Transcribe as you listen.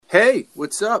Hey,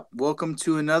 what's up? Welcome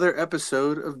to another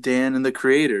episode of Dan and the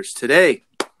Creators. Today,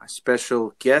 my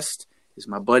special guest is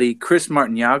my buddy Chris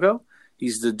Martignago.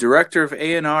 He's the Director of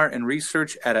A&R and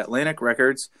Research at Atlantic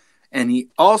Records, and he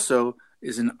also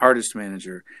is an artist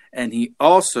manager, and he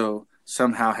also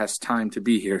somehow has time to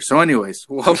be here. So anyways,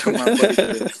 welcome, my buddy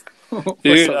Chris.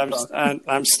 Dude,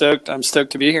 I'm stoked. I'm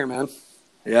stoked to be here, man.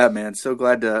 Yeah, man. So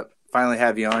glad to finally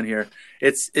have you on here.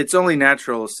 It's only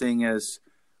natural, seeing as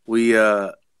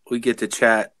we get to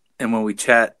chat, and when we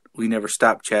chat, we never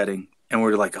stop chatting, and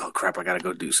we're like, oh crap, I gotta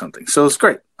go do something. So it's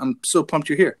great. I'm so pumped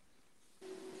you're here.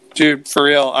 Dude, for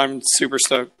real, I'm super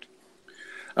stoked.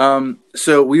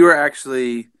 So we were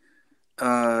actually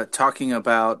talking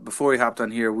about, before we hopped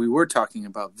on here, we were talking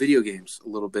about video games a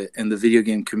little bit and the video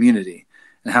game community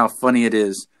and how funny it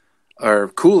is, or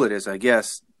cool it is, I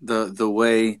guess, the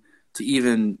way to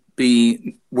even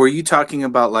be. Were you talking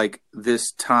about like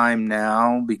this time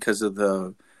now because of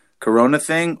the Corona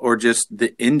thing, or just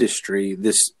the industry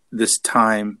this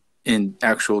time in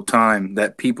actual time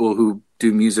that people who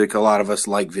do music, a lot of us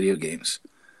like video games?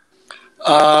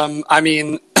 I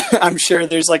mean, I'm sure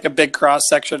there's like a big cross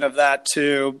section of that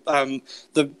too.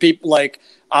 The people, like,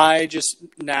 I just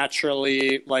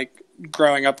naturally, like,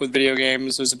 growing up with video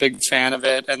games, was a big fan of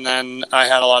it, and then I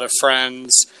had a lot of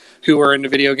friends who were into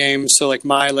video games, so like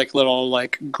my like little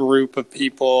like group of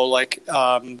people like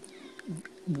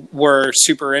were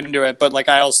super into it. But like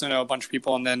I also know a bunch of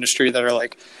people in the industry that are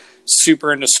like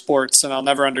super into sports, and I'll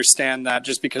never understand that,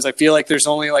 just because I feel like there's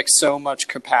only like so much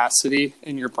capacity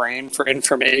in your brain for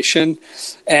information.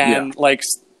 And like,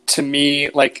 to me,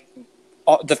 like,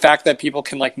 the fact that people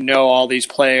can like know all these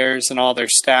players and all their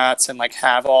stats and like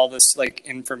have all this like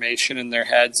information in their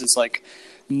heads is like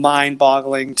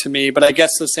mind-boggling to me. But I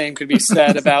guess the same could be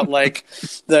said about like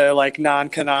the like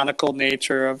non-canonical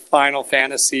nature of Final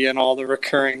Fantasy and all the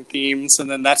recurring themes,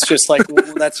 and then that's just like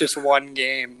that's just one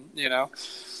game, you know.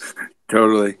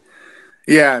 Totally.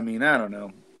 Yeah, I mean, I don't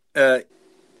know.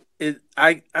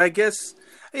 I guess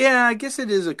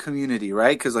it is a community,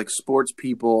 right? Because like sports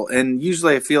people, and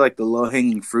usually I feel like the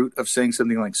low-hanging fruit of saying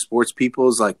something like sports people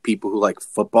is like people who like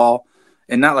football,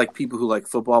 and not like people who like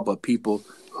football, but people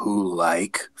who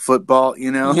like football, you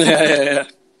know? Yeah.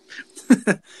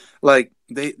 Like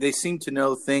they seem to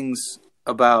know things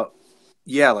about,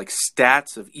 like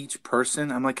stats of each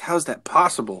person. I'm like, how's that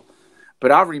possible?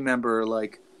 But I'll remember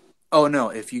like, oh no,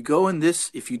 if you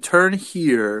turn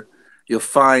here, you'll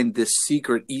find this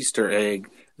secret Easter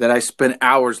egg that I spent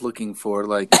hours looking for,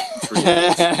 like, for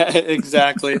years.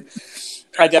 Exactly.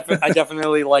 I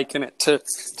definitely liken it to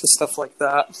stuff like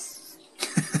that.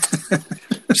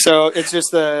 So it's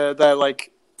just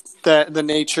the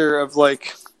nature of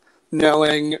like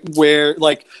knowing where,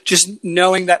 like, just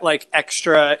knowing that like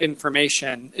extra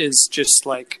information is just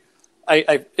like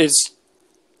I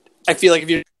feel like if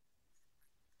you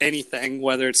anything,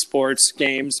 whether it's sports,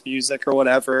 games, music, or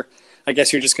whatever, I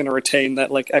guess you're just going to retain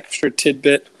that like extra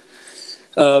tidbit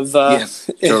of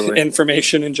totally.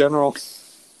 Information in general.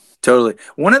 Totally.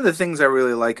 One of the things I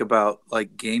really like about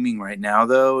like gaming right now,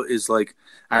 though, is like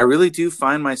I really do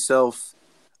find myself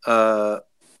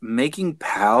making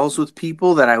pals with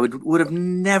people that I would have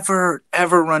never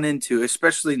ever run into,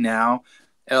 especially now.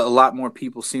 A lot more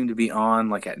people seem to be on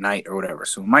like at night or whatever.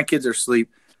 So when my kids are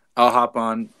asleep, I'll hop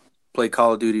on, play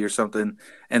Call of Duty or something,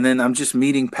 and then I'm just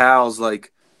meeting pals,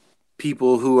 like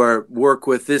people who are work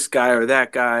with this guy or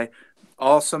that guy,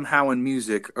 all somehow in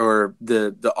music or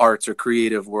the arts or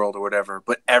creative world or whatever.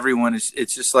 But everyone is,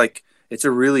 it's just like, it's a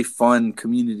really fun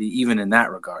community even in that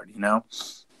regard, you know?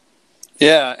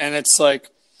 Yeah, and it's like,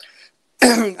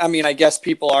 I mean, I guess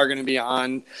people are going to be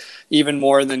on even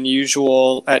more than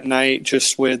usual at night,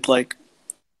 just with like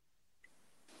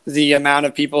the amount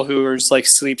of people whose like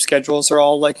sleep schedules are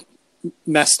all like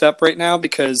messed up right now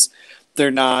because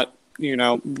they're not, you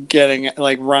know, getting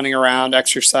like running around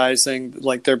exercising,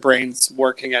 like their brains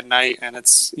working at night. And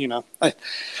it's, you know,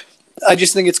 I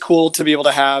just think it's cool to be able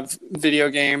to have video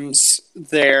games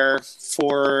there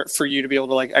for you to be able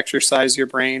to like exercise your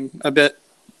brain a bit.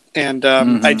 And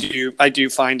I do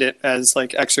find it as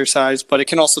like exercise, but it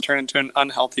can also turn into an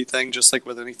unhealthy thing, just like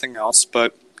with anything else.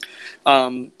 But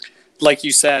like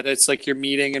you said, it's like you're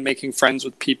meeting and making friends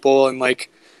with people in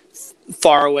like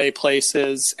far away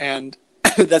places, and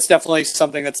that's definitely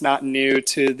something that's not new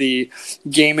to the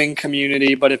gaming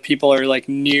community. But if people are like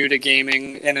new to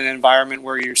gaming in an environment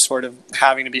where you're sort of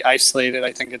having to be isolated,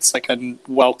 I think it's like a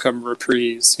welcome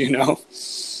reprise, you know?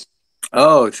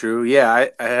 Oh, true. Yeah,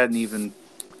 I hadn't even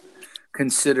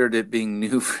considered it being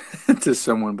new to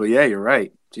someone, but yeah, you're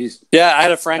right. Jeez. Yeah, I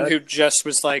had a friend who just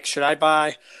was like, should I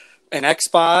buy an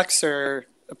Xbox or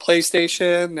a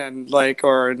PlayStation and like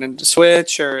or a Nintendo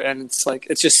Switch and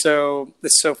it's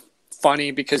so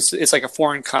funny because it's like a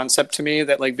foreign concept to me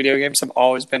that like video games have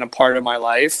always been a part of my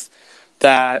life.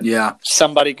 That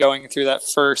somebody going through that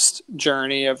first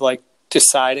journey of like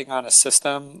deciding on a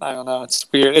system, I don't know, it's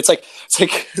weird. It's like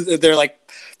they're like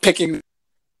picking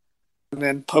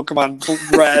in Pokemon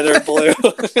Red or Blue.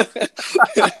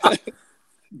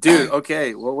 Dude,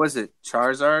 okay, what was it?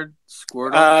 Charizard?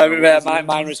 Squirtle?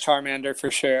 Mine was Charmander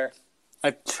for sure.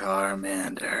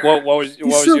 Charmander. What was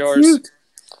yours? Cute.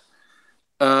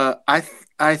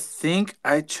 I think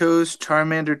I chose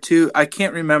Charmander too. I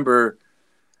can't remember.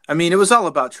 I mean, it was all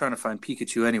about trying to find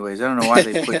Pikachu anyways. I don't know why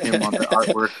they put him on the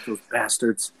artwork, those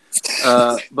bastards.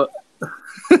 But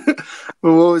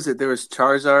what was it? There was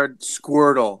Charizard,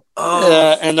 Squirtle. Oh,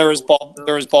 yeah, and there was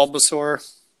Bulbasaur.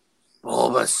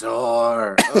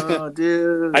 Bulbasaur. Oh,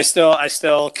 dude. I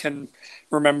still can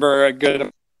remember a good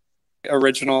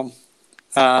original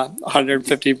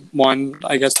 151,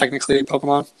 I guess technically,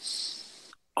 Pokemon.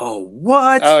 Oh,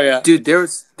 what? Oh yeah, dude. There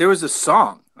was a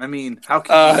song. I mean, how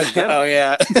can you forget it? Oh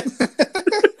yeah.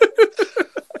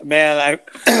 Man,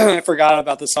 I forgot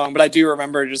about the song, but I do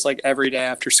remember just like every day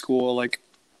after school, like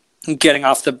getting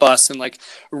off the bus and like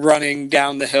running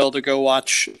down the hill to go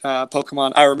watch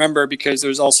Pokemon. I remember because there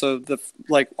was also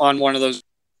on one of those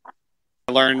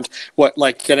I learned what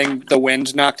like getting the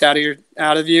wind knocked out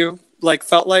of you like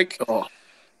felt like. Oh.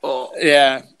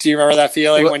 Yeah. Do you remember that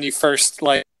feeling when you first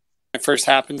like it first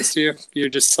happens to you? You're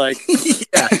just like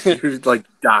yeah, you're like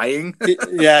dying.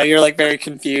 Yeah, you're like very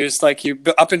confused. Like you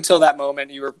up until that moment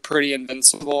you were pretty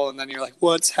invincible and then you're like,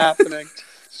 what's happening?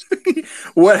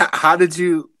 What? How did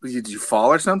you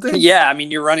fall or something? Yeah, I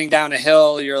mean, you're running down a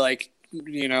hill. You're like,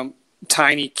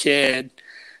 tiny kid,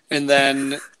 and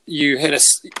then you hit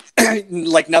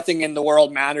like nothing in the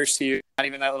world matters to you. Not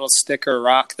even that little stick or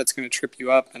rock that's going to trip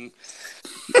you up, and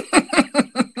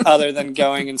other than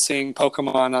going and seeing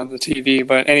Pokemon on the TV.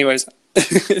 But anyways,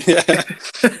 this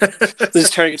is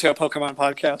turning into a Pokemon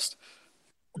podcast.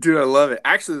 Dude, I love it.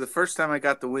 Actually, the first time I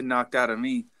got the wind knocked out of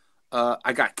me,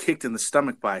 I got kicked in the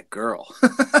stomach by a girl.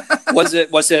 Was it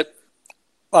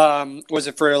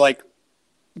for like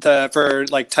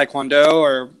Taekwondo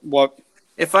or what?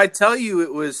 If I tell you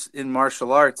it was in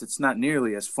martial arts, it's not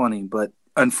nearly as funny, but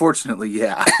unfortunately,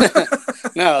 yeah.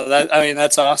 No,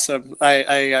 that's awesome.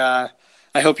 I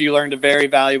hope you learned a very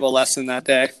valuable lesson that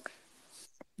day.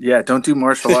 Yeah, don't do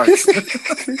martial arts.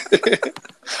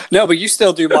 No, but you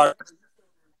still do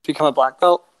become a black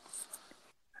belt.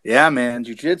 Yeah, man,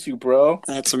 jiu-jitsu, bro.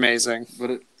 That's amazing.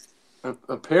 But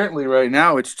apparently right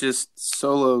now it's just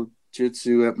solo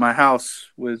jitsu at my house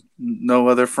with no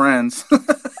other friends.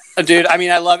 Dude, I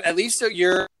mean, I love at least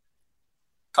your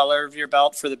color of your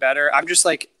belt for the better. I'm just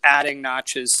like adding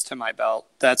notches to my belt.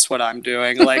 That's what I'm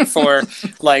doing. Like for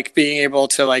like being able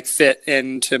to like fit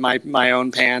into my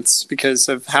own pants because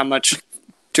of how much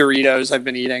Doritos I've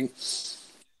been eating.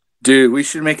 Dude, we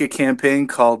should make a campaign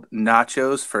called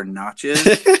Nachos for Notches.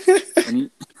 And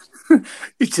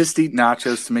you just eat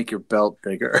nachos to make your belt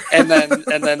bigger. and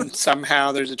then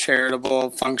somehow there's a charitable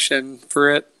function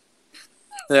for it.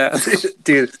 Yeah.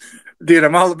 Dude,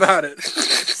 I'm all about it.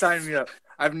 Sign me up.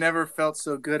 I've never felt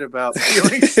so good about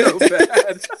feeling so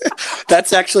bad.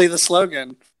 That's actually the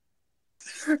slogan.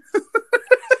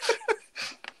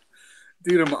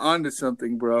 Dude, I'm on to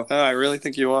something, bro. Oh, I really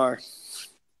think you are.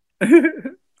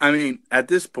 I mean, at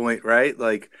this point, right?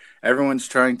 Like, everyone's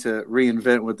trying to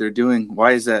reinvent what they're doing.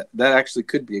 Why is that? That actually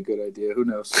could be a good idea. Who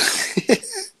knows?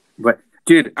 But,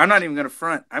 dude, I'm not even going to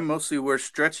front. I mostly wear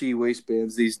stretchy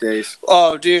waistbands these days.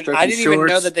 Oh, dude, stretchy I didn't shorts. even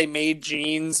know that they made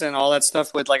jeans and all that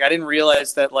stuff with, like, I didn't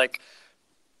realize that, like,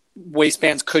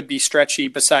 waistbands could be stretchy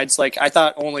besides, like, I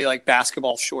thought only, like,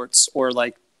 basketball shorts or,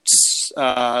 like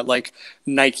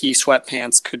Nike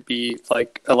sweatpants could be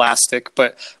like elastic,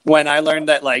 but when I learned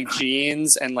that like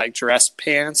jeans and like dress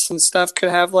pants and stuff could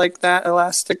have like that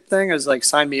elastic thing, I was like,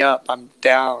 sign me up, I'm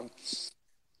down.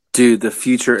 Dude, the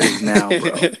future is now,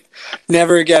 bro.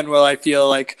 Never again will I feel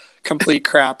like complete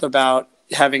crap about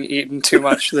having eaten too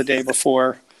much the day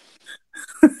before.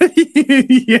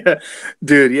 Yeah,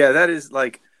 dude, yeah, that is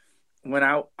like when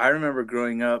I remember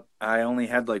growing up, I only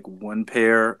had like one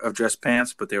pair of dress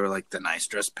pants, but they were like the nice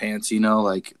dress pants,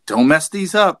 like don't mess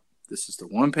these up. This is the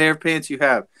one pair of pants you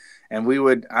have. And we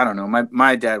would, I don't know,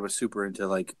 my dad was super into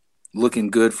like looking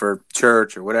good for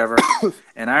church or whatever.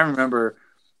 And I remember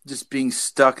just being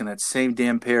stuck in that same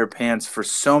damn pair of pants for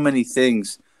so many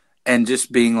things and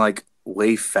just being like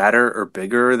way fatter or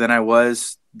bigger than I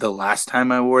was the last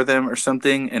time I wore them or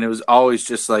something. And it was always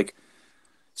just like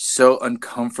so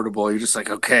uncomfortable. You're just like,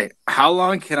 okay, how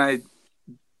long can I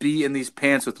be in these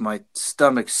pants with my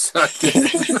stomach sucked in.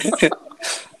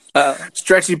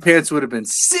 Stretchy pants would have been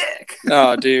sick.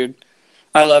 Oh, dude.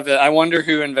 I love it. I wonder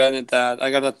who invented that.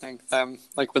 I gotta thank them,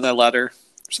 like with a letter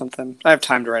or something. I have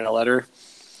time to write a letter.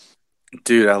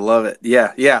 Dude, I love it.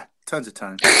 Yeah. Tons of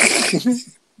time.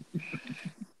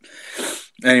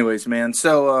 Anyways, man.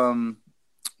 So,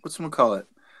 what's someone call it?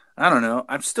 I don't know.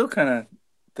 I'm still kind of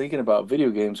thinking about video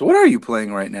games. What are you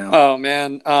playing right now? Oh,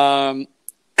 man.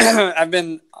 I've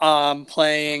been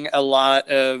playing a lot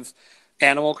of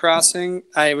Animal Crossing.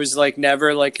 I was like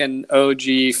never like an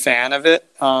OG fan of it.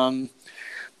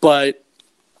 But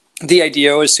the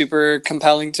idea was super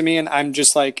compelling to me, and I'm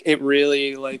just like, it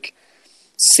really like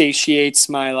satiates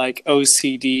my like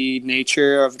OCD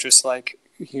nature of just like,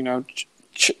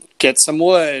 get some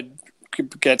wood,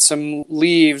 get some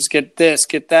leaves, get this,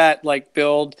 get that, like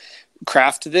build,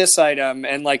 craft this item.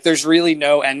 And like, there's really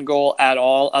no end goal at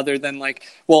all other than like,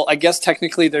 well, I guess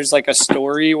technically there's like a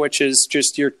story, which is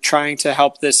just, you're trying to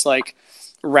help this like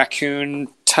raccoon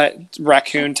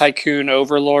tycoon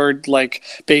overlord, like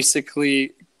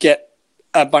basically get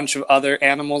a bunch of other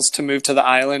animals to move to the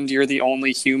island. You're the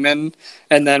only human.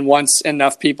 And then once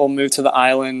enough people move to the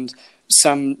island,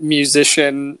 some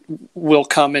musician will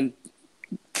come and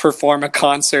perform a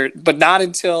concert, but not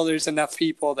until there's enough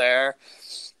people there.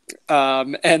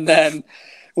 And then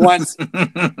once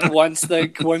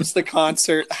the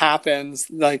concert happens,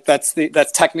 like that's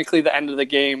technically the end of the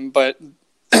game, but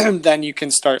then you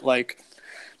can start like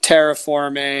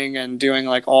terraforming and doing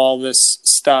like all this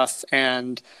stuff,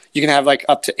 and you can have like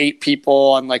up to 8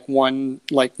 people on like one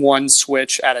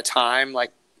switch at a time,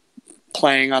 like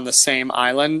playing on the same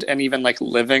island and even like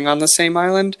living on the same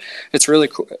island. It's really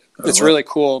cool. Really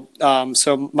cool.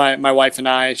 So my wife and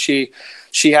I, she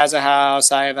has a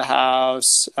house, I have a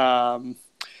house.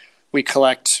 We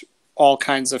collect all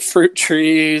kinds of fruit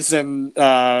trees, and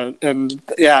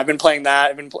yeah, I've been playing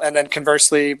that. And then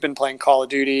conversely, been playing Call of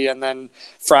Duty, and then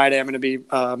Friday I'm going to be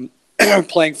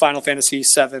playing Final Fantasy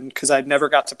VII because I'd never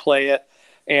got to play it,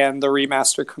 and the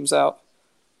remaster comes out.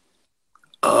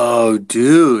 Oh,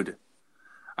 dude,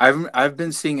 I've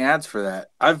been seeing ads for that.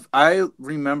 I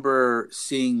remember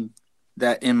seeing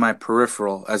that in my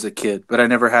peripheral as a kid, but I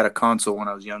never had a console when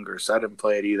I was younger, so I didn't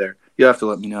play it either. You have to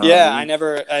let me know. Yeah,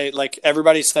 I like,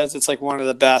 everybody says it's like one of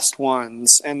the best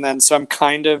ones, and then so I'm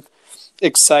kind of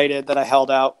excited that I held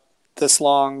out this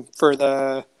long for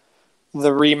the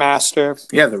remaster.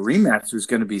 Yeah, the remaster is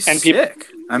going to be sick.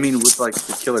 I mean, with like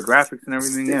the killer graphics and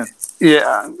everything.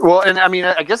 Yeah. Well, and I mean,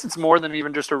 I guess it's more than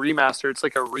even just a remaster. It's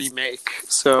like a remake.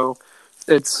 So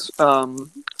it's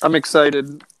I'm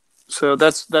excited. So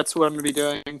that's what I'm going to be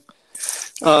doing.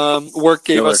 Work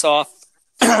gave us off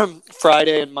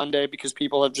Friday and Monday because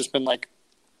people have just been like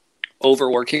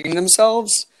overworking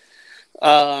themselves.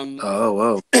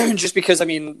 Oh, whoa. Just because, I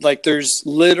mean, like there's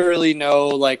literally no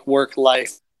like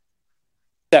work-life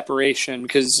separation,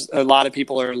 because a lot of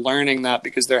people are learning that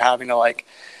because they're having to like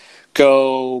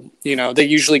go, they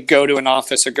usually go to an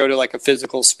office or go to like a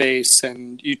physical space,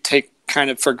 and you take kind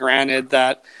of for granted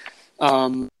that,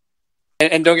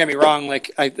 and don't get me wrong,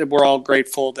 like we're all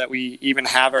grateful that we even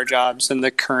have our jobs in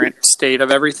the current state of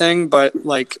everything, but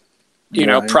like,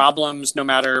 problems, no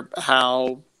matter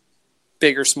how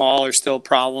big or small, are still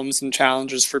problems and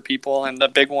challenges for people. And the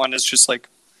big one is just like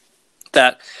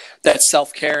that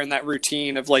self-care and that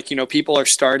routine of like, people are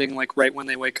starting like right when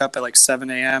they wake up at like 7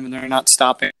 a.m. and they're not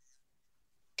stopping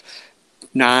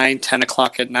 9-10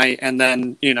 o'clock at night. And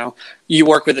then, you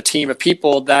work with a team of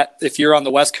people that if you're on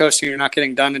the West Coast and you're not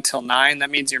getting done until 9, that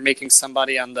means you're making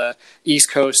somebody on the East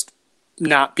Coast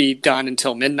not be done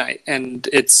until midnight. And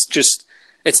it's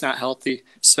not healthy.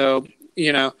 So,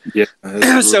 Yeah.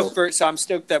 so I'm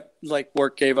stoked that like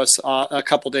work gave us a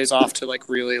couple days off to like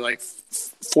really like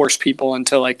force people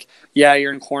into like, yeah,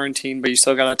 you're in quarantine, but you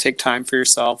still got to take time for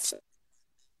yourself.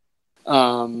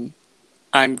 I'm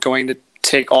going to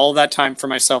take all that time for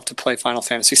myself to play Final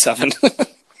Fantasy VII.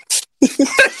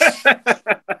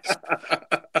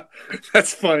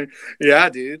 That's funny. Yeah,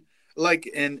 dude. Like,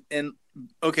 and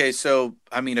okay, so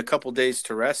I mean, a couple days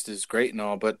to rest is great and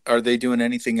all, but are they doing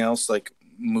anything else, like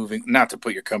moving? Not to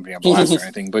put your company on blast or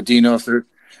anything, but do you know if they're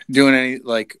doing any,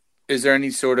 like, is there any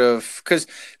sort of, because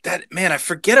that, man, I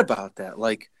forget about that.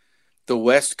 Like, the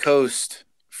West Coast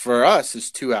for us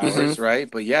is 2 hours, right?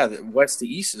 But yeah, the west to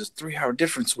east is a 3-hour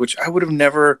difference, which I would have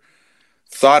never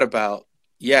thought about.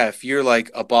 Yeah, if you're like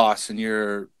a boss and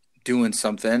you're doing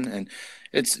something, and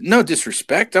it's no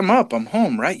disrespect, I'm up, I'm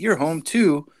home, right? You're home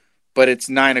too, but it's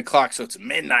 9 o'clock, so it's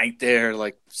midnight there.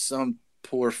 Like, some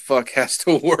poor fuck has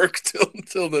to work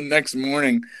till the next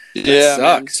morning. Yeah,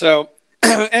 sucks. So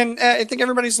And I think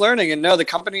everybody's learning, and no, the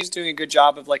company's doing a good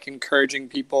job of like encouraging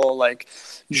people, like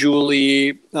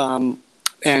Julie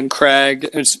and Craig.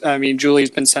 I mean,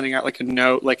 Julie's been sending out like a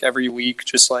note like every week,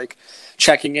 just like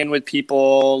checking in with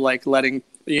people, like letting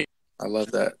I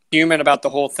love that. human about the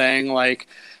whole thing. Like,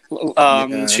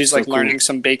 Yeah, she's that's so like cool. learning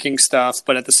some baking stuff,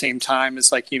 but at the same time,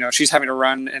 it's like, she's having to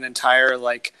run an entire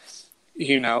like,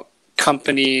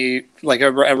 company, like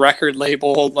a record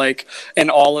label, like, and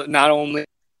all, not only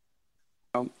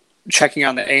checking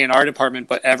on the A&R department,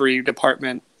 but every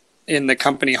department in the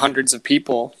company, hundreds of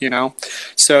people,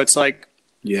 so it's like,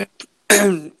 Yeah.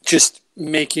 just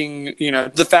making,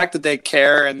 the fact that they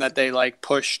care and that they like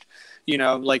pushed,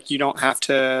 like you don't have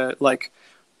to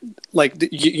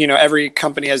every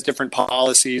company has different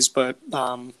policies, but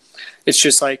it's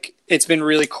just like, it's been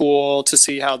really cool to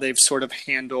see how they've sort of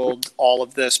handled all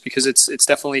of this, because it's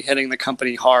definitely hitting the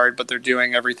company hard, but they're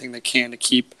doing everything they can to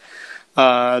keep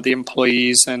the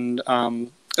employees and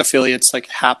affiliates like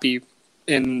happy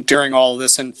in during all of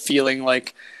this, and feeling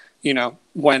like,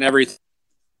 when everything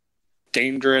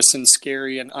dangerous and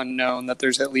scary and unknown, that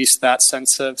there's at least that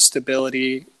sense of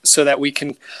stability, so that we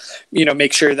can,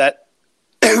 make sure that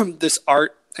this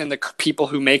art and the people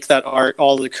who make that art,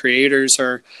 all the creators,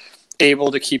 are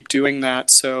able to keep doing that,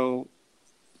 so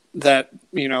that,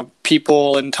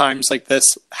 people in times like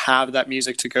this have that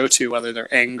music to go to, whether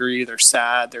they're angry, they're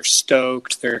sad, they're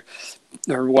stoked, they're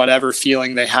or whatever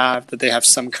feeling they have, that they have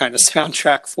some kind of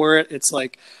soundtrack for it. It's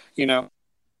like,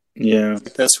 Yeah.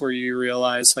 this where you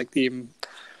realize like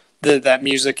that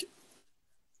music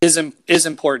is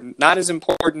important, not as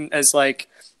important as like,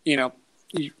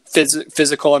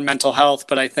 physical and mental health,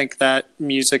 but I think that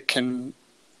music can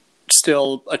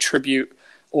still attribute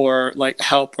or like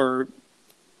help, or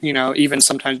even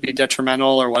sometimes be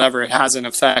detrimental or whatever. It has an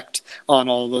effect on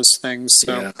all of those things.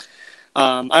 So Yeah.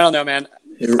 I don't know, man.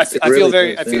 I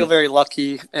feel very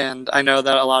lucky, and I know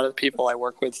that a lot of the people I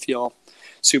work with feel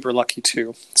super lucky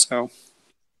too. So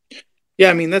Yeah,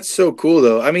 I mean, that's so cool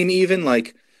though. I mean, even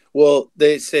like, well,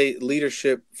 they say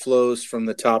leadership flows from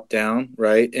the top down,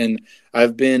 right? And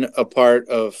I've been a part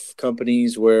of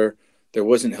companies where there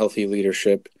wasn't healthy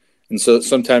leadership. And so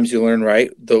sometimes you learn, right,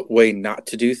 the way not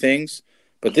to do things.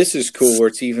 But this is cool where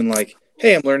it's even like,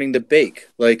 hey, I'm learning to bake.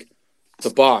 Like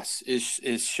the boss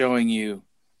is showing you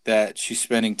that she's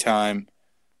spending time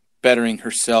bettering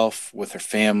herself with her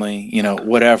family,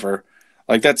 whatever.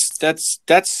 Like that's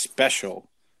special,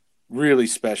 really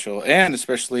special. And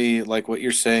especially like what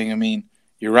you're saying, I mean,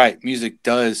 you're right. Music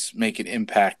does make an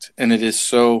impact, and it is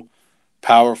so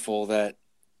powerful that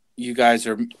you guys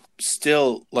are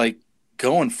still like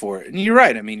going for it. And you're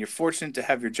right. I mean, you're fortunate to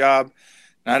have your job.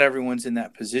 Not everyone's in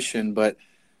that position, but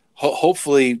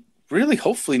hopefully, really,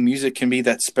 hopefully, music can be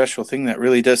that special thing that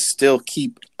really does still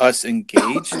keep us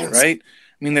engaged, right?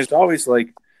 I mean, there's always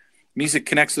like music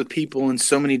connects with people in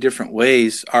so many different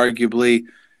ways, arguably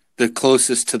the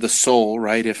closest to the soul,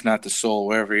 right? If not the soul,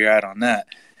 wherever you're at on that.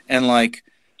 And like,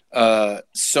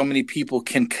 so many people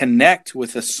can connect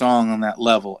with a song on that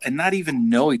level and not even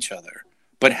know each other,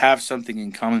 but have something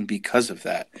in common because of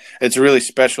that. It's really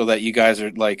special that you guys are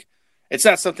like, it's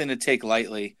not something to take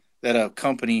lightly that a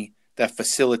company that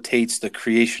facilitates the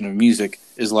creation of music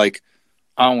is like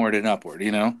onward and upward,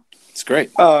 It's great.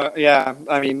 yeah,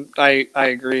 I mean, I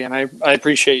agree, and I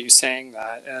appreciate you saying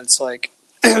that. And it's like,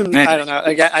 I Man, don't know.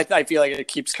 I feel like it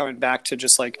keeps coming back to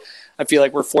just like, I feel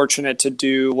like we're fortunate to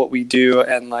do what we do,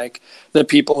 and like the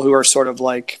people who are sort of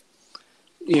like,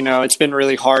 it's been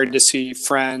really hard to see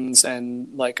friends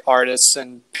and like artists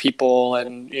and people,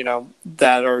 and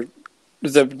that are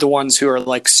the ones who are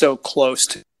like so close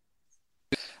to.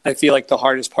 I feel like the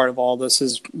hardest part of all this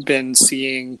has been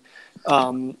seeing,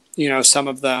 some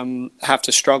of them have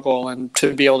to struggle, and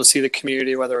to be able to see the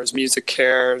community, whether it was Music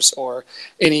Cares or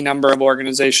any number of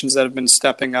organizations that have been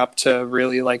stepping up to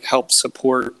really like help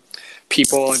support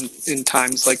people in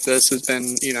times like this, has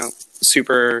been,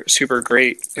 super, super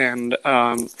great. And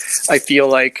I feel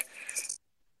like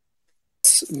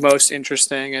it's most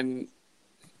interesting, and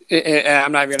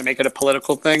I'm not even going to make it a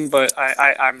political thing, but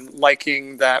I'm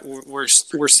liking that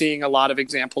we're seeing a lot of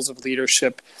examples of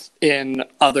leadership in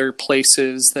other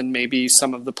places than maybe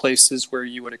some of the places where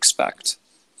you would expect,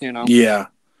 Yeah.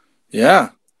 Yeah.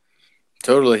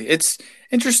 Totally. It's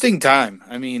interesting time.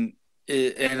 I mean,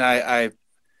 and I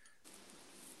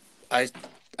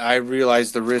I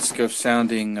realize the risk of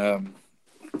sounding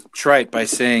trite by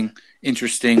saying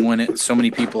interesting when so many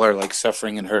people are like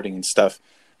suffering and hurting and stuff,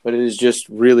 but it is just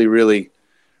really, really,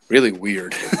 really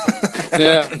weird.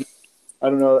 Yeah. I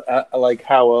don't know, like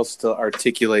how else to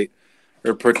articulate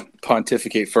or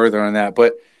pontificate further on that.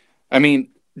 But I mean,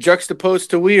 juxtaposed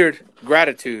to weird,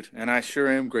 gratitude, and I sure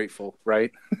am grateful,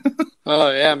 right?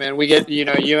 Oh yeah, man. We get,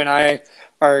 you and I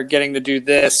are getting to do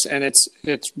this, and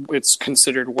it's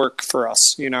considered work for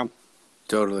us.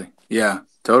 Totally. Yeah,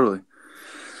 totally.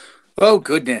 Oh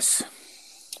goodness.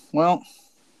 Well,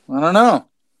 I don't know.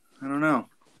 I don't know.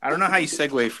 I don't know how you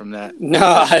segue from that. No,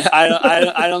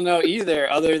 I don't know either.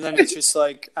 Other than it's just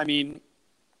like, I mean,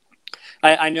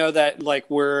 I know that like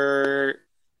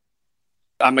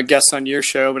I'm a guest on your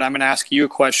show, but I'm going to ask you a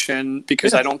question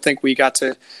because I don't think we got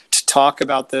to talk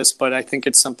about this, but I think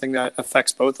it's something that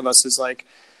affects both of us. Is like,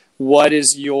 what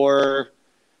is or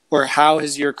how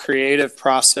has your creative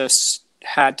process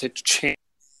had to change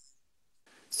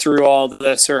through all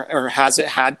this, or has it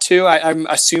had to? I'm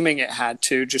assuming it had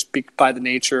to, just by the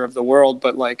nature of the world.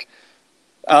 But like,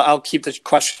 I'll keep the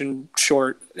question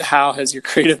short. How has your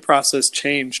creative process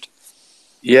changed?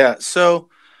 Yeah, so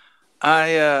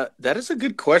that is a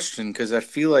good question because I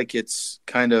feel like it's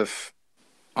kind of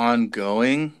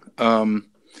ongoing. In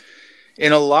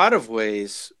a lot of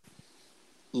ways,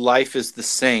 life is the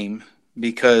same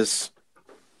because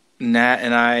Nat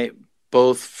and I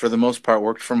both, for the most part,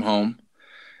 worked from home.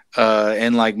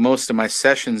 And like most of my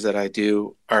sessions that I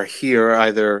do are here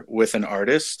either with an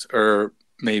artist or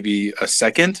maybe a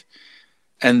second,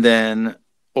 and then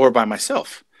or by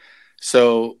myself.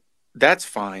 So that's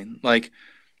fine. Like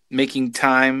making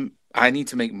time, I need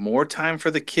to make more time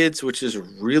for the kids, which is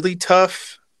really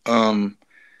tough.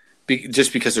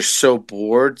 Just because they're so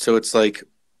bored. So it's like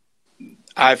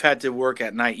I've had to work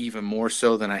at night even more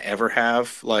so than I ever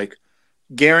have. Like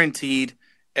guaranteed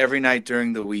every night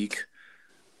during the week,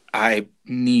 I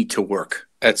need to work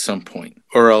at some point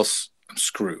or else I'm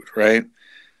screwed, right?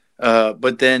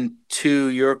 But then to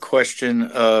your question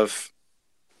of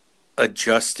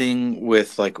adjusting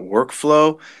with like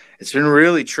workflow, it's been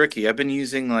really tricky. I've been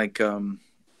using like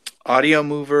Audio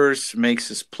Movers makes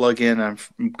this plugin.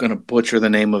 I'm going to butcher the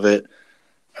name of it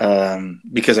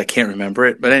because I can't remember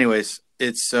it. But anyways,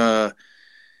 it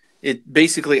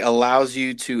basically allows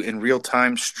you to in real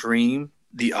time stream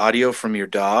the audio from your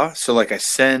DAW. So like I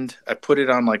put it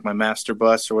on like my master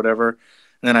bus or whatever,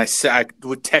 and then I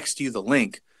would text you the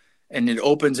link, and it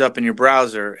opens up in your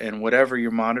browser, and whatever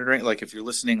you're monitoring, like if you're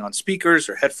listening on speakers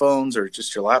or headphones or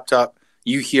just your laptop,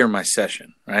 you hear my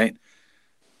session, right?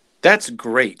 That's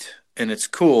great and it's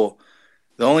cool.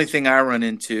 The only thing I run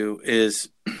into is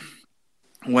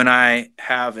when I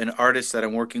have an artist that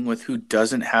I'm working with who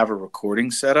doesn't have a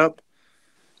recording setup,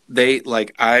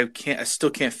 I still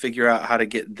can't figure out how to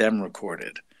get them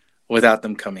recorded without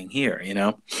them coming here, you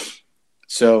know?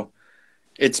 So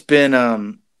it's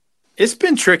been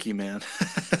tricky, man.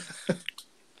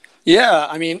 Yeah,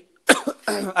 I mean,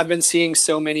 I've been seeing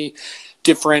so many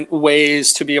different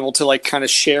ways to be able to like kind of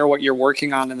share what you're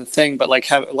working on in the thing, but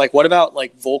what about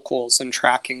like vocals and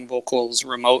tracking vocals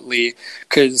remotely?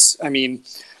 Because I mean,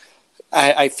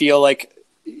 I feel like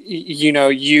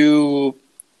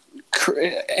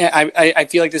I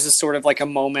feel like this is sort of like a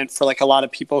moment for like a lot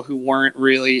of people who weren't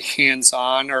really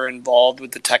hands-on or involved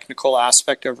with the technical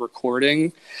aspect of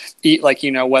recording, like,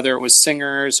 whether it was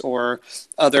singers or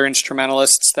other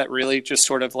instrumentalists that really just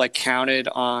sort of like counted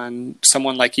on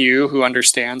someone like you who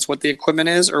understands what the equipment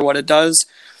is or what it does,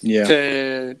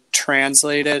 to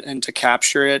translate it and to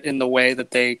capture it in the way that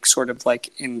they sort of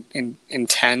like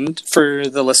intend for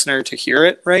the listener to hear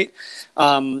it, right?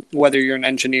 Whether you're an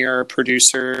engineer or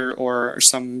producer or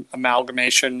some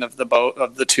amalgamation of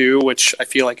the two, which I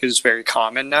feel like is very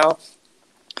common now.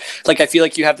 Like, I feel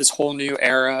like you have this whole new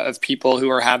era of people who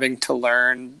are having to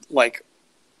learn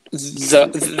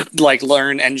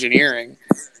learn engineering.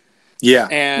 Yeah.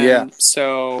 And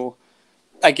so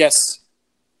I guess,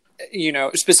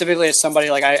 specifically as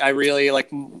somebody like I really like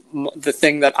the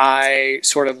thing that I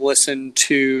sort of listen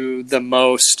to the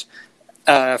most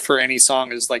for any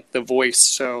song is like the voice.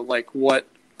 So like, what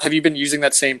have you been using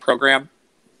that same program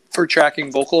for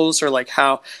tracking vocals, or like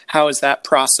how is that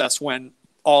process when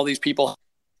all these people,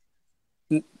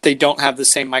 they don't have the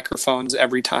same microphones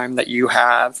every time that you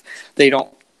have, they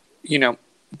don't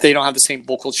have the same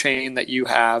vocal chain that you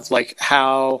have, like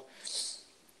how,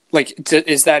 like,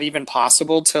 is that even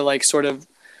possible to like sort of?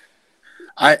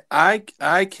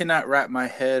 I cannot wrap my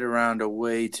head around a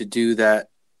way to do that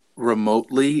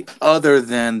remotely other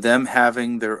than them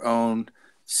having their own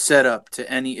setup to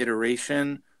any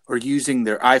iteration or using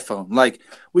their iPhone. Like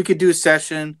we could do a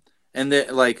session and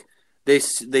they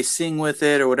sing with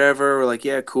it or whatever. We're like,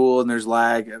 yeah, cool. And there's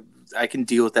lag. I can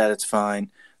deal with that. It's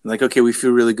fine. I'm like, okay, we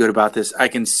feel really good about this. I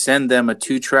can send them a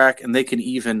 2-track and they can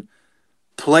even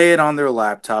play it on their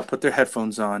laptop, put their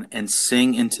headphones on, and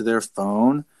sing into their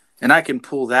phone. And I can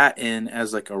pull that in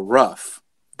as like a rough.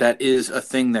 that is a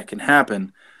thing that can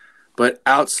happen. But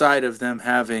outside of them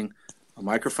having a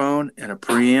microphone and a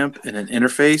preamp and an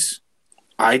interface,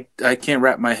 I can't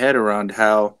wrap my head around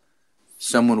how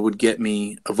someone would get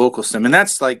me a vocal stem. And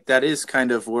that is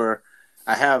kind of where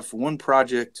I have one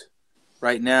project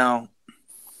right now.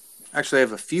 Actually, I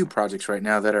have a few projects right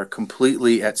now that are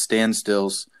completely at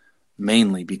standstills,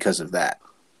 mainly because of that.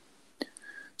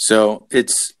 So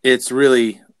it's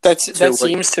really that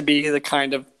seems to be the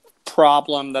kind of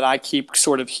problem that I keep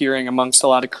sort of hearing amongst a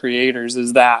lot of creators,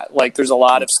 is that like there's a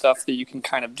lot of stuff that you can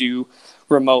kind of do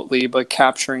remotely, but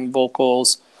capturing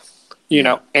vocals,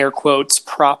 air quotes,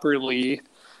 properly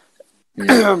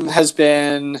has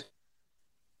been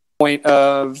point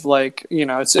of like,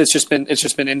 it's just been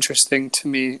interesting to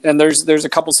me. And there's a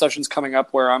couple sessions coming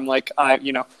up where I'm like, I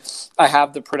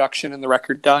have the production and the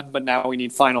record done, but now we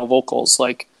need final vocals.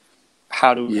 Like,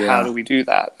 how do we do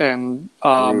that? And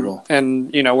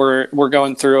we're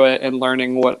going through it and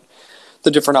learning what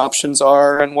the different options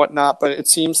are and whatnot, but it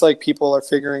seems like people are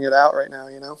figuring it out right now.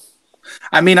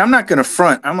 I mean, I'm not gonna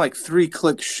front, I'm like 3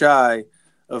 clicks shy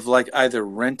of like either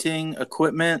renting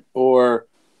equipment or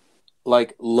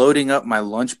like loading up my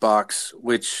lunchbox,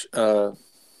 which I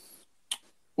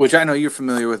know you're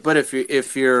familiar with. But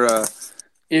if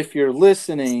you're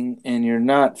listening and you're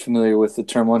not familiar with the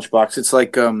term lunchbox, it's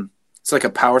like a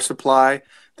power supply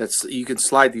that's you can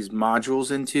slide these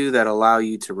modules into that allow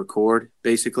you to record.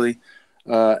 Basically,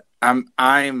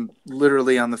 I'm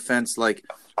literally on the fence. Like,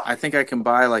 I think I can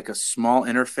buy like a small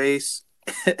interface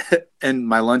and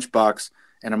my lunchbox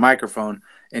and a microphone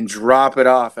and drop it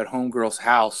off at homegirl's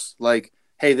house. Like,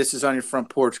 hey, this is on your front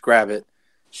porch, grab it.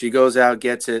 She goes out,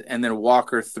 gets it, and then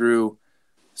walk her through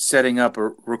setting up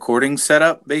a recording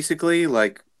setup, basically,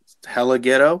 like hella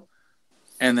ghetto,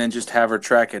 and then just have her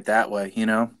track it that way,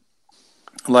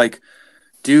 Like,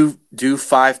 do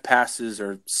 5 passes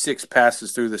or 6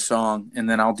 passes through the song, and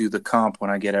then I'll do the comp when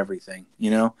I get everything,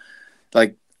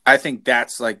 Like, I think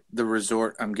that's like the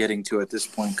resort I'm getting to at this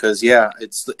point, because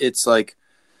it's like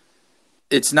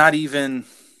it's not even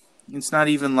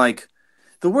like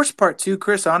the worst part too,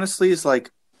 Chris, honestly, is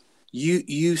like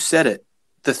you said it.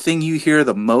 The thing you hear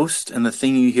the most and the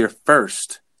thing you hear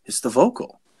first is the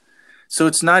vocal. So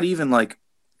it's not even like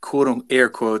quote unquote air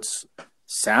quotes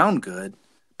sound good,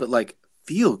 but like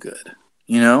feel good,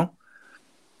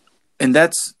 And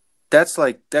that's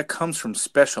like that comes from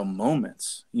special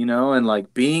moments, and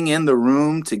like being in the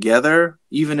room together,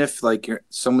 even if like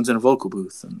someone's in a vocal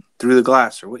booth and through the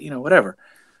glass or whatever.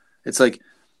 It's like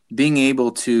being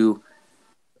able to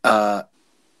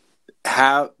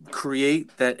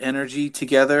create that energy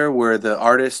together where the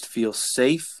artist feels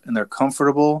safe and they're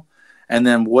comfortable, and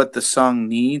then what the song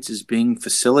needs is being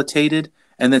facilitated,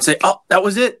 and then say, oh, that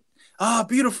was it,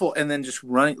 beautiful, and then just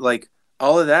run. Like,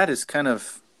 all of that is kind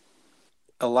of,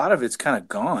 a lot of it's kind of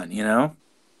gone,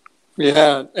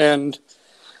 Yeah, and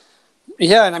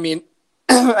I mean,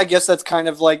 I guess that's kind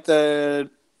of like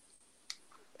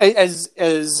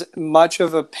as much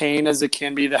of a pain as it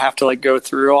can be to have to like go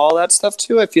through all that stuff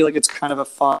too. I feel like it's kind of a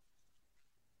fun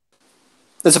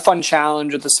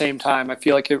challenge at the same time. I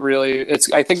feel like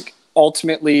I think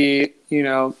ultimately,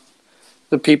 the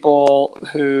people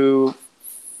who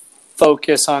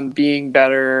focus on being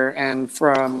better and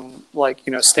from like,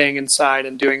 staying inside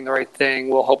and doing the right thing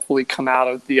will hopefully come out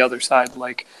of the other side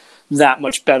like that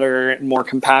much better and more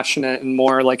compassionate and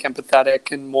more like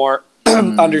empathetic and more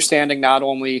understanding, not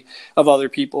only of other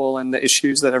people and the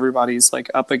issues that everybody's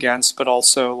like up against, but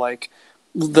also like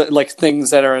things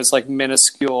that are as like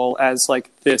minuscule as like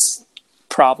this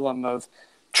problem of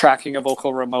tracking a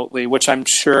vocal remotely, which I'm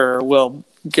sure will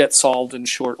get solved in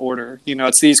short order.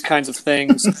 It's these kinds of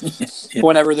things. Yeah.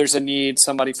 Whenever there's a need,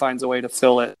 somebody finds a way to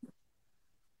fill it.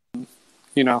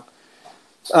 The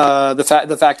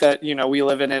fact that we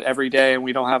live in it every day and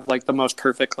we don't have like the most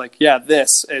perfect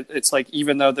it's like,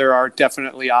 even though there are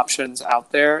definitely options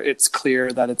out there, it's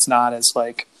clear that it's not as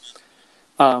like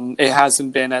it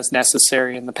hasn't been as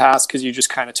necessary in the past, because you just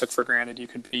kind of took for granted you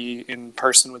could be in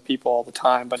person with people all the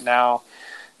time. But now,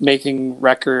 making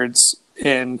records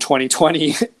in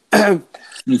 2020,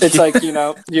 it's like,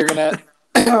 you're gonna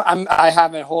I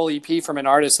have a whole EP from an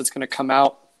artist that's gonna come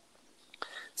out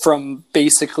from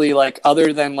basically like,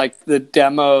 other than like the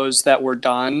demos that were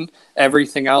done,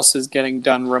 everything else is getting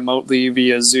done remotely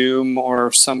via Zoom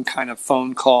or some kind of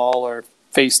phone call or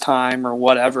FaceTime or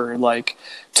whatever, like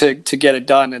to get it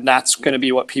done. And that's going to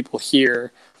be what people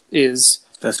hear is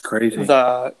that's crazy.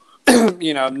 The,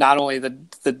 not only the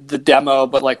demo,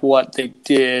 but like what they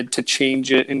did to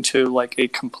change it into like a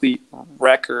complete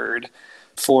record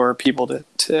for people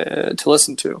to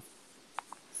listen to.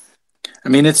 I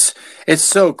mean, it's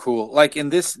so cool. Like,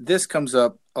 and this comes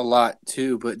up a lot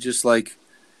too, but just like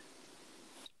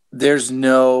there's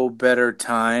no better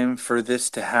time for this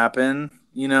to happen,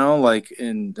 you know, like,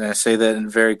 and I say that in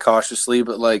very cautiously,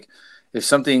 but like if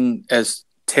something as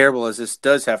terrible as this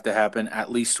does have to happen, at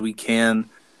least we can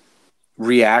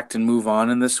react and move on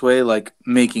in this way, like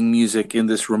making music in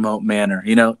this remote manner,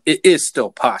 you know, it is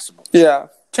still possible. Yeah.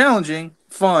 Challenging,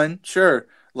 fun, sure,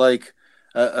 like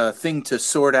a thing to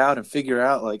sort out and figure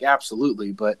out, like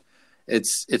absolutely, but it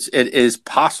is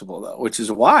possible though, which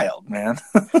is wild, man.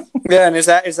 Yeah, and is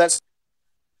that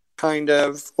kind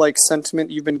of like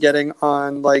sentiment you've been getting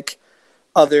on like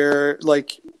other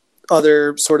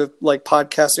sort of like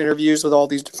podcast interviews with all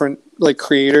these different like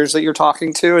creators that you're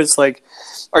talking to? Is like,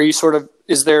 are you sort of,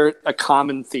 is there a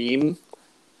common theme?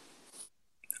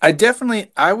 I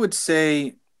would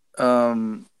say,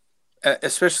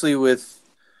 especially with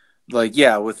like,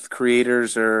 yeah, with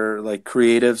creators or like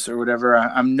creatives or whatever,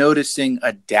 I'm noticing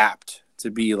adapt to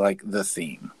be like the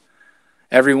theme.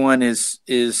 Everyone is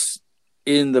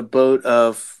in the boat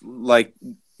of like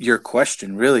your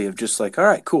question, really, of just like, all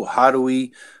right, cool. How do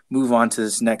we move on to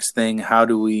this next thing? How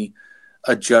do we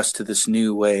adjust to this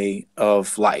new way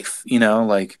of life? You know,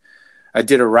 like I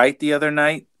did a write the other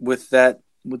night with that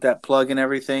plug and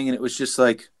everything, and it was just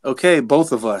like, okay,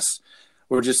 both of us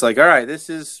were just like, all right, this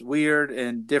is weird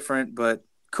and different, but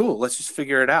cool. Let's just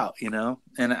figure it out, you know.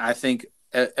 And I think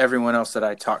everyone else that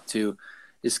I talk to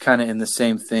is kind of in the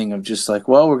same thing of just like,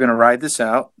 well, we're gonna ride this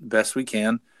out best we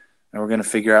can, and we're gonna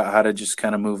figure out how to just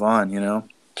kind of move on, you know.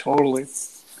 Totally.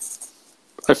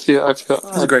 I That's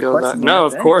a great feel that. question, man. No,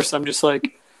 of Thanks. course. I'm just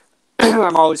like,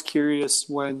 I'm always curious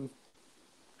when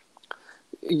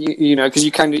you know, because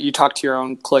you talk to your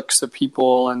own cliques of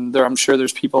people, and I'm sure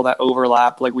there's people that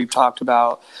overlap, like we've talked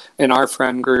about in our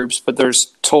friend groups, but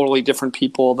there's totally different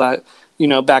people that, you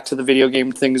know, back to the video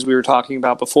game things we were talking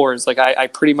about before, is like I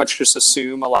pretty much just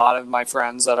assume a lot of my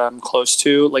friends that I'm close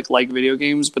to like video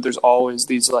games, but there's always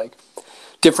these like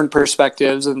different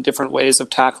perspectives and different ways of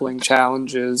tackling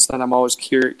challenges, and I'm always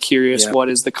curious Yeah. what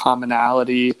is the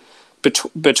commonality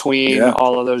between Yeah.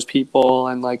 all of those people,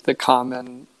 and like the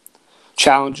common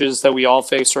challenges that we all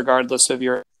face regardless of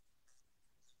you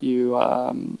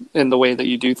in the way that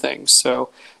you do things. So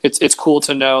it's cool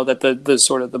to know that the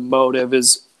sort of the motive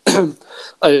is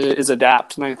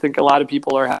adapt. And I think a lot of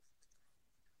people are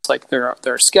like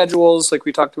their schedules, like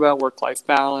we talked about, work-life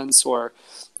balance, or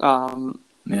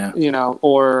Yeah. you know,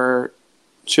 or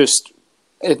just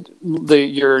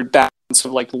your balance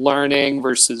of like learning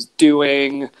versus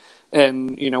doing.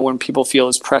 And, you know, when people feel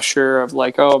this pressure of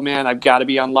like, oh man, I've got to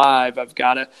be on live, I've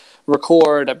got to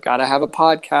record, I've got to have a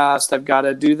podcast, I've got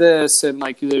to do this. And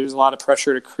like, there's a lot of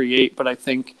pressure to create. But I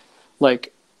think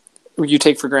like you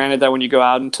take for granted that when you go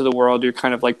out into the world, you're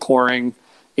kind of like pouring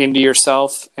into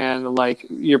yourself, and like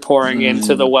you're pouring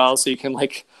into the well so you can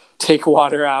like take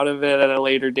water out of it at a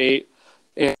later date.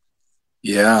 And,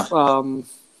 Yeah.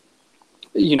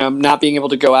 you know, not being able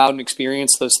to go out and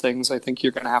experience those things, I think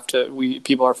you're going to have to,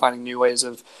 people are finding new ways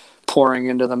of pouring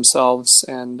into themselves.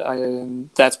 And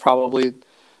that's probably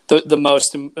the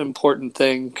most important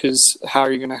thing, because how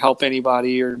are you going to help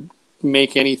anybody or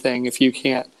make anything if you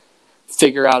can't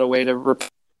figure out a way to repair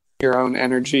your own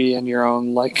energy and your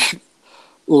own like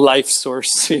life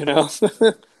source, you know?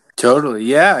 Totally.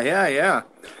 Yeah. Yeah. Yeah.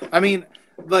 I mean,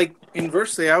 like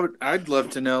inversely, I'd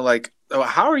love to know, like, oh,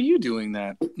 how are you doing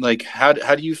that? Like, how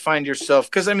do you find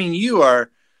yourself? Because I mean, you are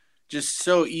just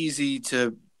so easy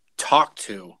to talk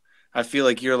to. I feel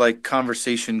like you're like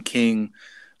conversation king,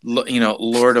 you know,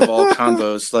 lord of all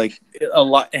combos. Like a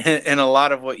lot, and a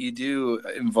lot of what you do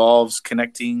involves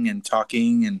connecting and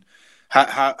talking. And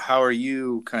how are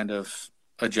you kind of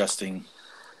adjusting?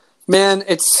 Man,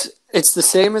 it's the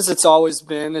same as it's always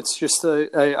been. It's just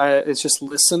it's just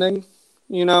listening,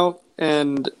 you know.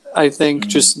 And I think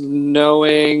just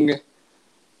knowing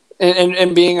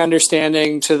and being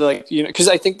understanding to like, you know, because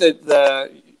I think that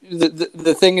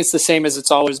the thing is the same as it's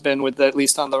always been with at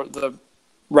least on the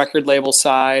record label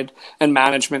side and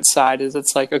management side, is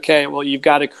it's like, okay, well, you've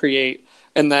got to create,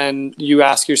 and then you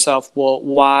ask yourself, well,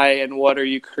 why and what are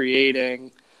you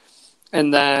creating?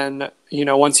 And then, you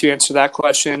know, once you answer that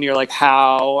question, you're like,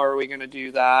 how are we going to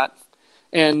do that?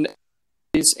 And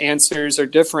these answers are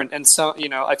different. And so, you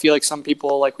know, I feel like some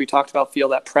people, like we talked about, feel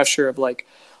that pressure of like,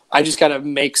 I just got to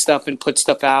make stuff and put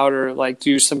stuff out, or like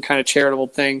do some kind of charitable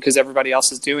thing because everybody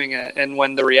else is doing it. And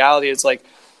when the reality is like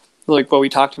what we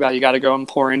talked about, you got to go and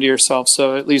pour into yourself.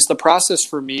 So at least the process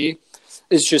for me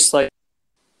is just like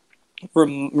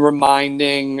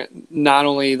reminding not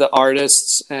only the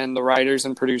artists and the writers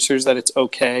and producers that it's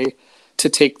okay to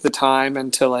take the time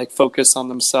and to like focus on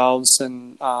themselves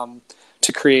and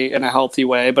to create in a healthy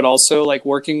way, but also like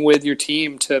working with your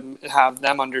team to have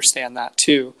them understand that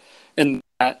too. And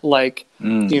that like,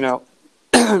 you know,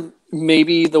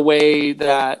 maybe the way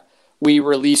that we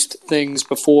released things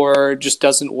before just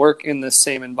doesn't work in the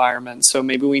same environment. So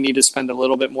maybe we need to spend a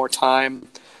little bit more time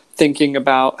thinking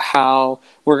about how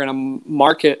we're going to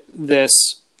market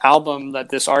this album that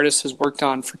this artist has worked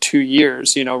on for 2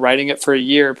 years, you know, writing it for a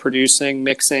year, producing,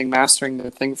 mixing, mastering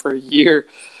the thing for a year.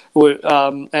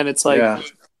 And it's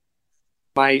like,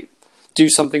 might do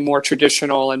something more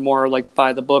traditional and more like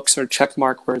by the books or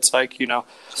checkmark, where it's like, you know,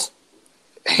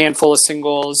 handful of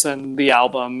singles and the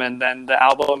album, and then the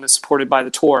album is supported by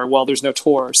the tour. Well, there's no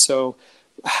tour, so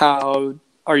how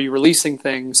are you releasing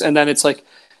things? And then it's like,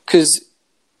 because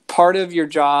part of your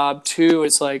job too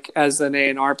is like, as an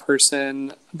A&R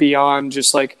person, beyond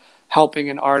just like helping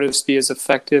an artist be as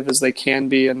effective as they can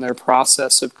be in their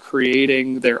process of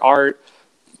creating their art,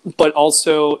 but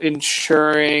also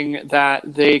ensuring that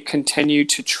they continue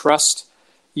to trust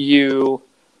you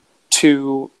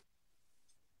to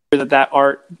that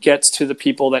art gets to the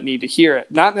people that need to hear it.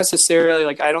 Not necessarily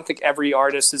like, I don't think every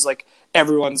artist is like,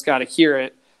 everyone's got to hear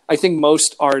it. I think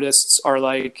most artists are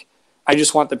like, I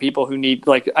just want the people who need,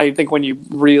 like, I think when you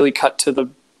really cut to the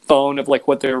bone of like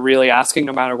what they're really asking,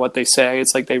 no matter what they say,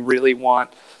 it's like they really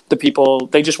want the people,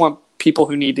 they just want people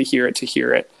who need to hear it to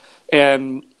hear it.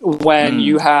 And when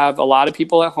you have a lot of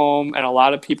people at home and a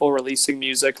lot of people releasing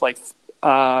music, like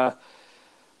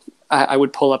I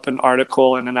would pull up an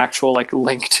article and an actual like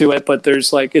link to it, but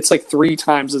there's like, it's like 3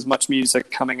 times as much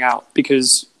music coming out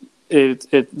because it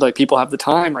like people have the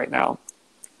time right now.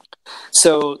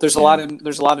 So there's a lot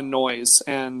of noise,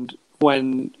 and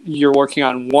when you're working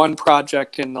on one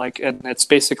project and it's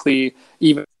basically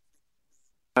even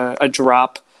a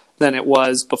drop than it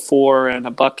was before in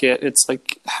a bucket, it's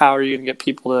like, how are you going to get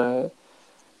people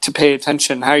to pay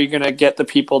attention? How are you going to get the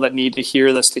people that need to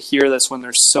hear this when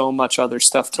there's so much other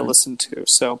stuff to listen to?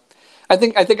 So I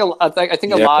think a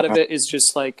lot of it is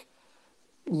just like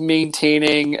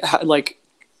maintaining like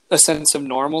a sense of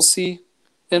normalcy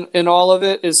in all of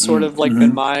it is sort of like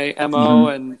been my MO.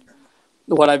 And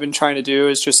what I've been trying to do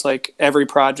is just like every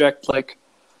project, like,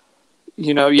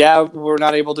 you know, yeah, we're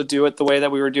not able to do it the way that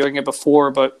we were doing it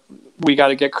before, but we got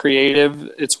to get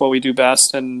creative. It's what we do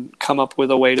best, and come up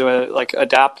with a way to like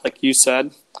adapt, like you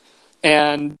said,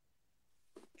 and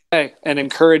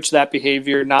encourage that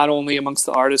behavior, not only amongst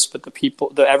the artists, but the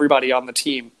people, everybody on the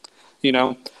team, you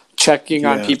know, checking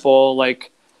on people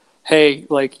like, hey,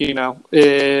 like, you know,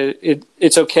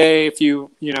 it's okay if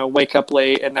you know, wake up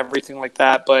late and everything like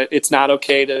that, but it's not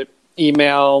okay to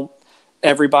email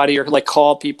everybody or like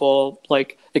call people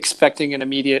like expecting an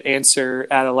immediate answer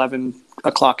at 11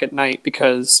 o'clock at night,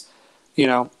 because, you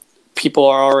know, people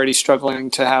are already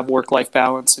struggling to have work-life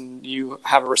balance, and you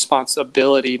have a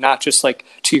responsibility not just like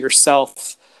to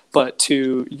yourself but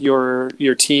to your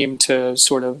team to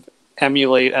sort of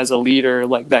emulate as a leader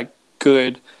like that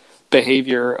good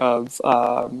behavior of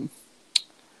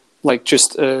like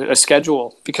just a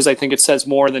schedule, because I think it says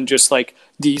more than just like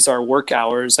these are work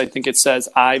hours. I think it says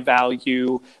I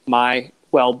value my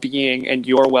well-being and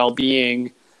your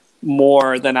well-being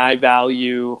more than I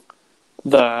value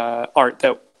the art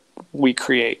that we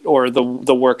create or the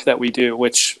work that we do,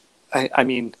 which I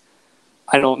mean,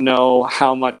 I don't know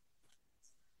how much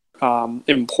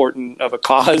important of a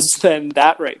cause than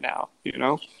that right now, you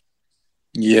know?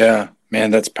 Yeah, man,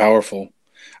 that's powerful.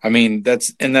 I mean, that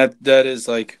is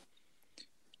like,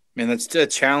 man, that's a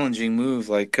challenging move,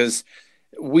 like, because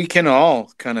we can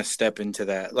all kind of step into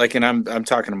that. Like, and I'm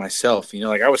talking to myself, you know,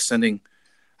 like I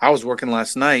was working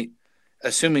last night,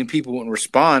 assuming people wouldn't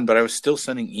respond, but I was still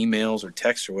sending emails or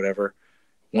texts or whatever,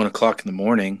 1 o'clock in the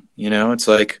morning. You know, it's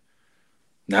like,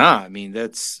 nah. I mean,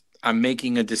 I'm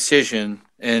making a decision,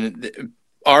 and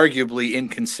arguably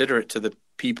inconsiderate to the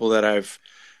people that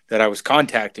I was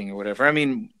contacting or whatever. I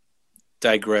mean,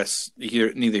 digress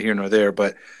here, neither here nor there,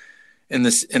 but in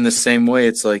the same way,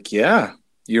 it's like, yeah,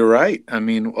 you're right. I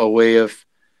mean, a way of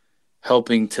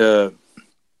helping to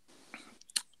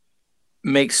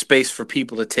make space for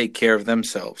people to take care of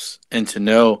themselves and to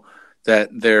know that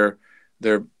their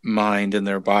mind and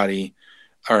their body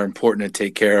are important to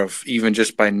take care of, even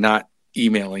just by not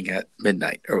emailing at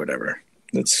midnight or whatever.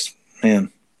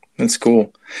 That's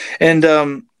cool. And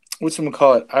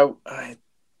whatchamacallit? I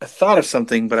thought of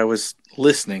something, but I was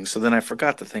listening, so then I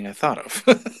forgot the thing I thought of.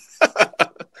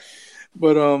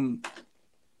 But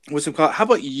whatchamacallit? How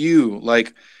about you?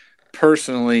 Like,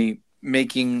 personally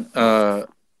making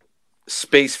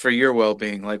space for your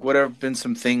well-being. Like, what have been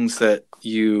some things that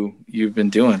you've been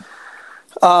doing?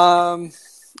 Um,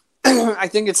 I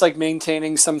think it's like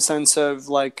maintaining some sense of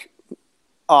like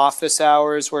office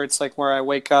hours where it's like where I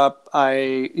wake up,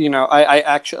 I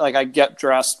actually like I get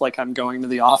dressed like I'm going to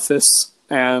the office,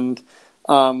 and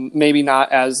maybe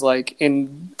not as like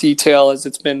in detail as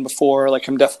it's been before. Like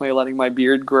I'm definitely letting my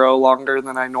beard grow longer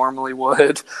than I normally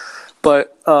would,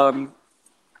 but I'm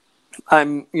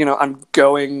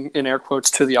going in air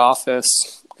quotes to the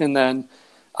office, and then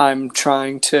I'm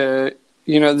trying to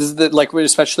this is like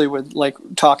especially with like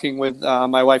talking with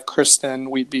my wife Kristen,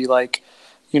 we'd be like,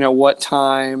 what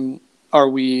time are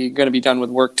we going to be done with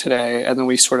work today, and then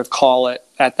we sort of call it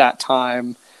at that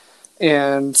time.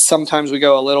 And sometimes we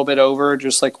go a little bit over,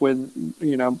 just like with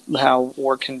how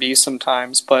work can be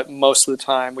sometimes, but most of the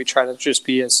time we try to just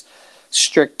be as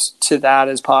strict to that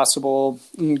as possible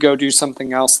and go do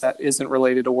something else that isn't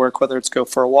related to work, whether it's go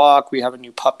for a walk. We have a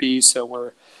new puppy, so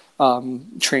we're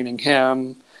training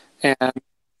him, and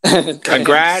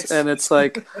Congrats. and it's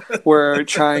like we're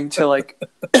trying to like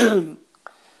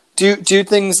do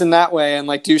things in that way, and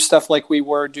like do stuff like we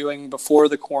were doing before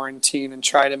the quarantine, and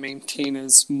try to maintain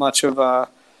as much of a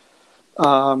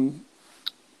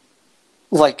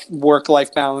like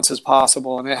work-life balance as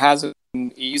possible. And it hasn't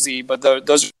been easy, but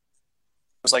those are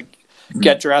like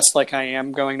get dressed like I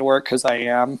am going to work because I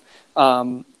am,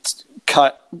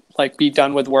 cut, like be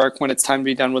done with work when it's time to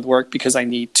be done with work because I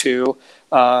need to,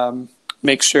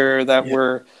 make sure that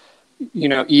we're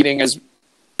eating as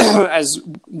as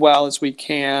well as we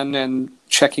can, and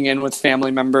checking in with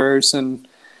family members, and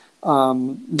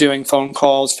doing phone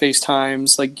calls,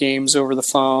 FaceTimes, like games over the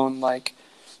phone. Like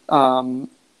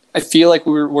I feel like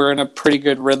we're in a pretty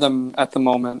good rhythm at the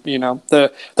moment.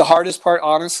 The hardest part,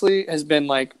 honestly, has been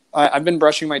like I've been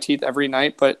brushing my teeth every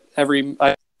night, but I'm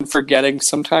forgetting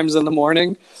sometimes in the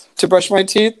morning to brush my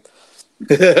teeth.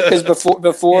 Because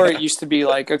before it used to be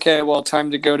like, okay, well,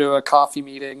 time to go to a coffee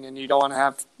meeting, and you don't want to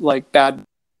have like bad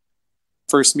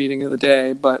first meeting of the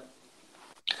day. But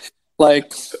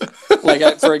like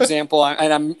for example,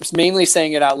 I'm mainly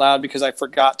saying it out loud because I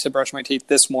forgot to brush my teeth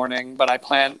this morning, but I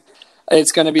plan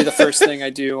it's going to be the first thing I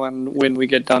do when we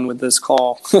get done with this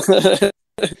call.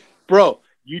 Bro,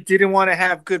 you didn't want to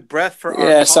have good breath for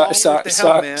our call?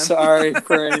 Sorry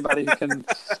for anybody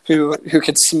who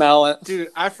could smell it. Dude,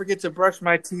 I forget to brush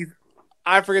my teeth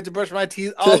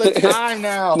all the time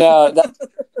now. No,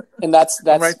 that's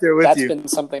I'm right there with that's you. been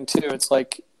something too. It's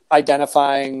like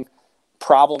identifying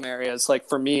problem areas. Like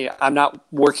for me, I'm not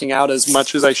working out as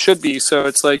much as I should be, so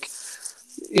it's like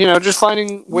just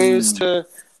finding ways to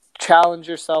challenge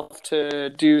yourself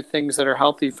to do things that are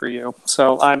healthy for you.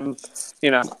 So I'm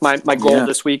my goal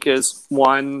this week is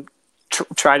one,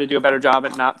 try to do a better job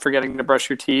at not forgetting to brush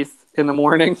your teeth in the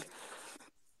morning.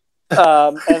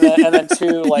 And then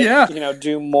two, like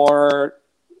do more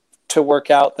to work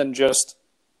out than just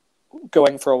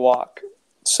going for a walk.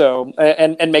 So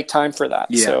and make time for that.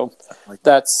 Yeah. So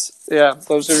that's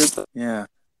those are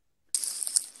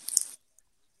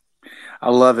I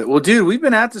love it. Well, dude, we've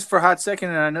been at this for a hot second,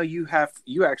 and I know you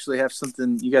actually have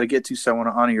something you got to get to, so I want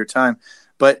to honor your time.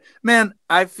 But man,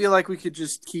 I feel like we could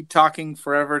just keep talking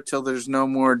forever till there's no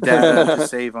more data to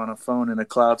save on a phone in a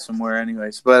cloud somewhere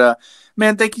anyways. But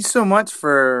man, thank you so much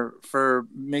for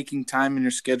making time in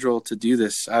your schedule to do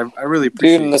this. I really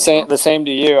appreciate it. Dude, the same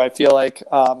to you. I feel like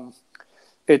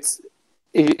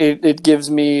it gives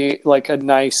me like a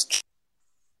nice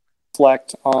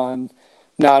reflect on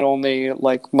not only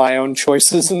like my own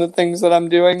choices and the things that I'm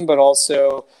doing, but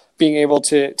also being able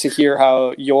to hear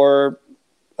how you're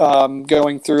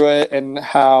going through it, and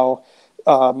how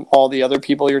all the other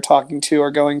people you're talking to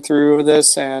are going through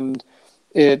this. And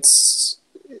it's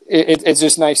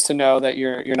just nice to know that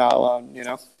you're not alone,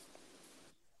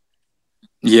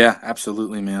 Yeah,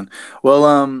 absolutely, man.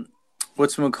 Well,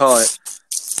 what's we call it?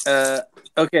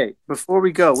 Okay, before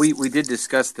we go, we did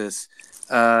discuss this.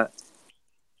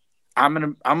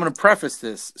 I'm gonna preface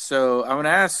this, so I'm gonna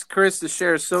ask Chris to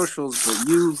share his socials, but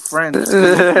you friends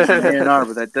A&R,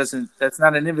 but that's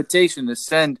not an invitation to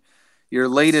send your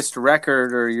latest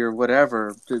record or your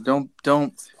whatever. Don't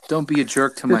be a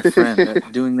jerk to my friend.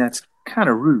 Doing that's kind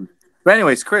of rude. But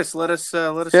anyways, Chris, let us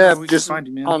know where we can find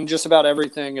you, man. On just about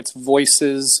everything, it's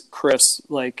Voices Chris,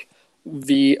 like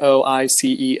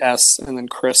VOICES, and then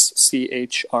Chris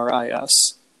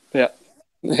CHRIS.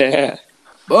 Yeah.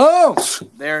 Boom!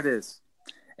 There it is.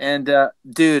 And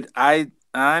dude,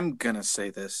 I'm gonna say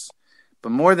this, But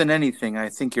more than anything, I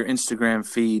think your Instagram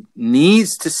feed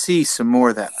needs to see some more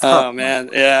of that pup. Oh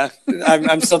man, yeah.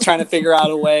 I'm still trying to figure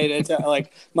out a way to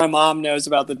like. My mom knows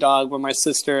about the dog, but my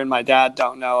sister and my dad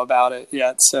don't know about it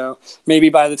yet. So maybe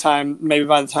by the time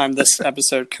this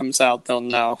episode comes out, they'll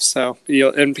know. So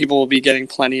and people will be getting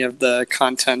plenty of the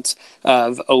content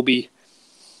of Obi.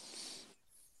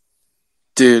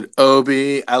 Dude,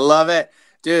 Obi, I love it.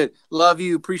 Dude, love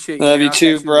you. Appreciate you. Love Man. you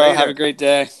too, bro. Later. Have a great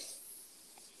day.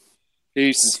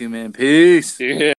 Peace. You too, man. Peace. Yeah.